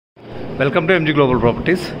Welcome to MG global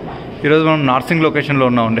properties. ఈరోజు మనం నార్సింగ్ లొకేషన్లో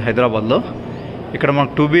ఉన్నామండి, హైదరాబాద్లో. ఇక్కడ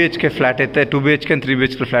మనకు 2 BHK ఫ్లాట్ అయితే 2 BHK అండ్ 3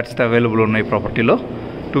 BHK ఫ్లాట్స్ అయితే అవైలబుల్ ఉన్నాయి ప్రాపర్టీలో.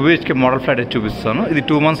 2 BHK మోడల్ ఫ్లాట్ అయితే చూపిస్తాను. ఇది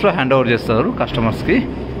 2 monthsలో హ్యాండ్ ఓవర్ చేస్తారు కస్టమర్స్కి.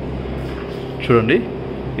 చూడండి,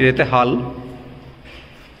 ఇదైతే హాల్.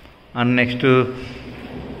 అండ్ నెక్స్ట్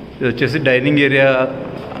ఇది వచ్చేసి డైనింగ్ ఏరియా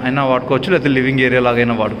అయినా వాడుకోవచ్చు, లేకపోతే లివింగ్ ఏరియా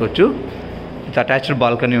లాగైనా వాడుకోవచ్చు. ఇది అటాచ్డ్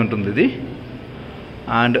బాల్కనీ ఉంటుంది ఇది.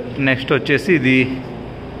 అండ్ నెక్స్ట్ వచ్చేసి ఇది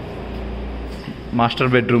master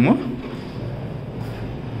bedroom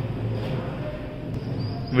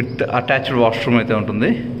with attached washroom అయితే ఉంటుంది.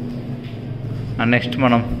 అండ్ నెక్స్ట్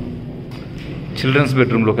మనం చిల్డ్రన్స్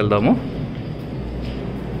బెడ్రూమ్లోకి వెళ్దాము.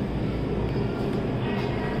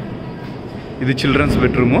 ఇది children's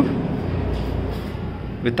bedroom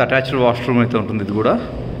with attached washroom అయితే ఉంటుంది ఇది కూడా,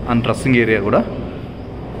 అండ్ డ్రెస్సింగ్ ఏరియా కూడా.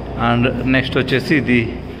 అండ్ నెక్స్ట్ వచ్చేసి ఇది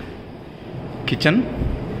కిచెన్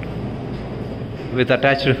విత్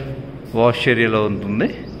అటాచ్డ్ వాష్ ఏరియాలో ఉంటుంది.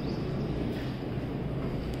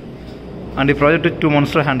 అండ్ ఈ ప్రాజెక్ట్ వచ్చి 2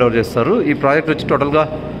 monthsలో హ్యాండ్ ఓవర్ చేస్తారు. ఈ ప్రాజెక్ట్ వచ్చి టోటల్గా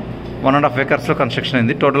 1.5 acresలో కన్స్ట్రక్షన్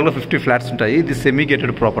అయింది. టోటల్గా 50 ఫ్లాట్స్ ఉంటాయి. ఇది సెమీ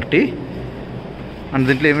గేటెడ్ ప్రాపర్టీ. అండ్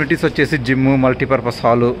దీంట్లో ఎమ్యూనిటీస్ వచ్చేసి gym, multipurpose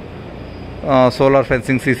hall, solar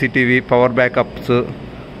fencing, CCTV, power backups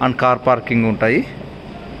and car parking ఉంటాయి.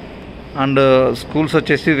 అండ్ స్కూల్స్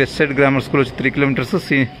వచ్చేసి వెస్ట్ సైడ్ గ్రామర్ స్కూల్ వచ్చి 3 kilometers,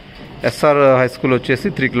 SR హై స్కూల్ వచ్చేసి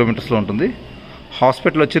 3 kilometersలో ఉంటుంది.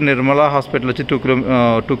 హాస్పిటల్ వచ్చి నిర్మలా హాస్పిటల్ వచ్చి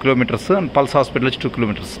 2 kilometers అండ్ పల్స్ హాస్పిటల్ వచ్చి 2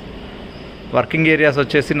 kilometers. వర్కింగ్ ఏరియాస్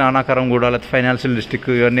వచ్చేసి నానాకరం కూడా, లేకపోతే ఫైనాన్షియల్ డిస్ట్రిక్ట్,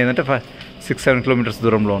 ఇవన్నీ ఏంటంటే 6-7 kilometers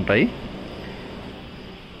దూరంలో ఉంటాయి.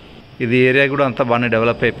 ఇది ఏరియా కూడా అంతా బాగానే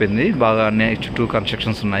డెవలప్ అయిపోయింది, బాగా అన్ని చుట్టూ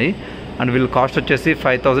కన్స్ట్రక్షన్స్ ఉన్నాయి. అండ్ వీళ్ళు కాస్ట్ వచ్చేసి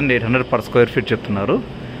 5,800 per square feet చెప్తున్నారు.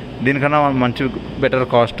 దీనికన్నా మంచి బెటర్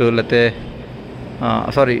కాస్ట్, లేకపోతే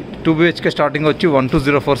 2 BHK స్టార్టింగ్ వచ్చి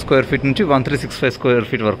 1,204 square feet నుంచి 1,365 square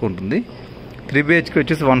feet వరకు ఉంటుంది. 3 BHK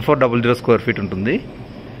వచ్చేసి 1,400 square feet ఉంటుంది.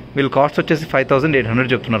 వీళ్ళు కాస్ట్ వచ్చేసి 5,800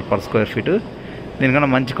 చెప్తున్నారు per square feet. దీనికన్నా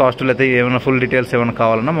మంచి కాస్ట్, లేకపోతే ఏమైనా ఫుల్ డీటెయిల్స్ ఏమైనా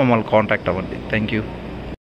కావాలన్నా మమ్మల్ని కాంటాక్ట్ అవ్వండి. Thank you.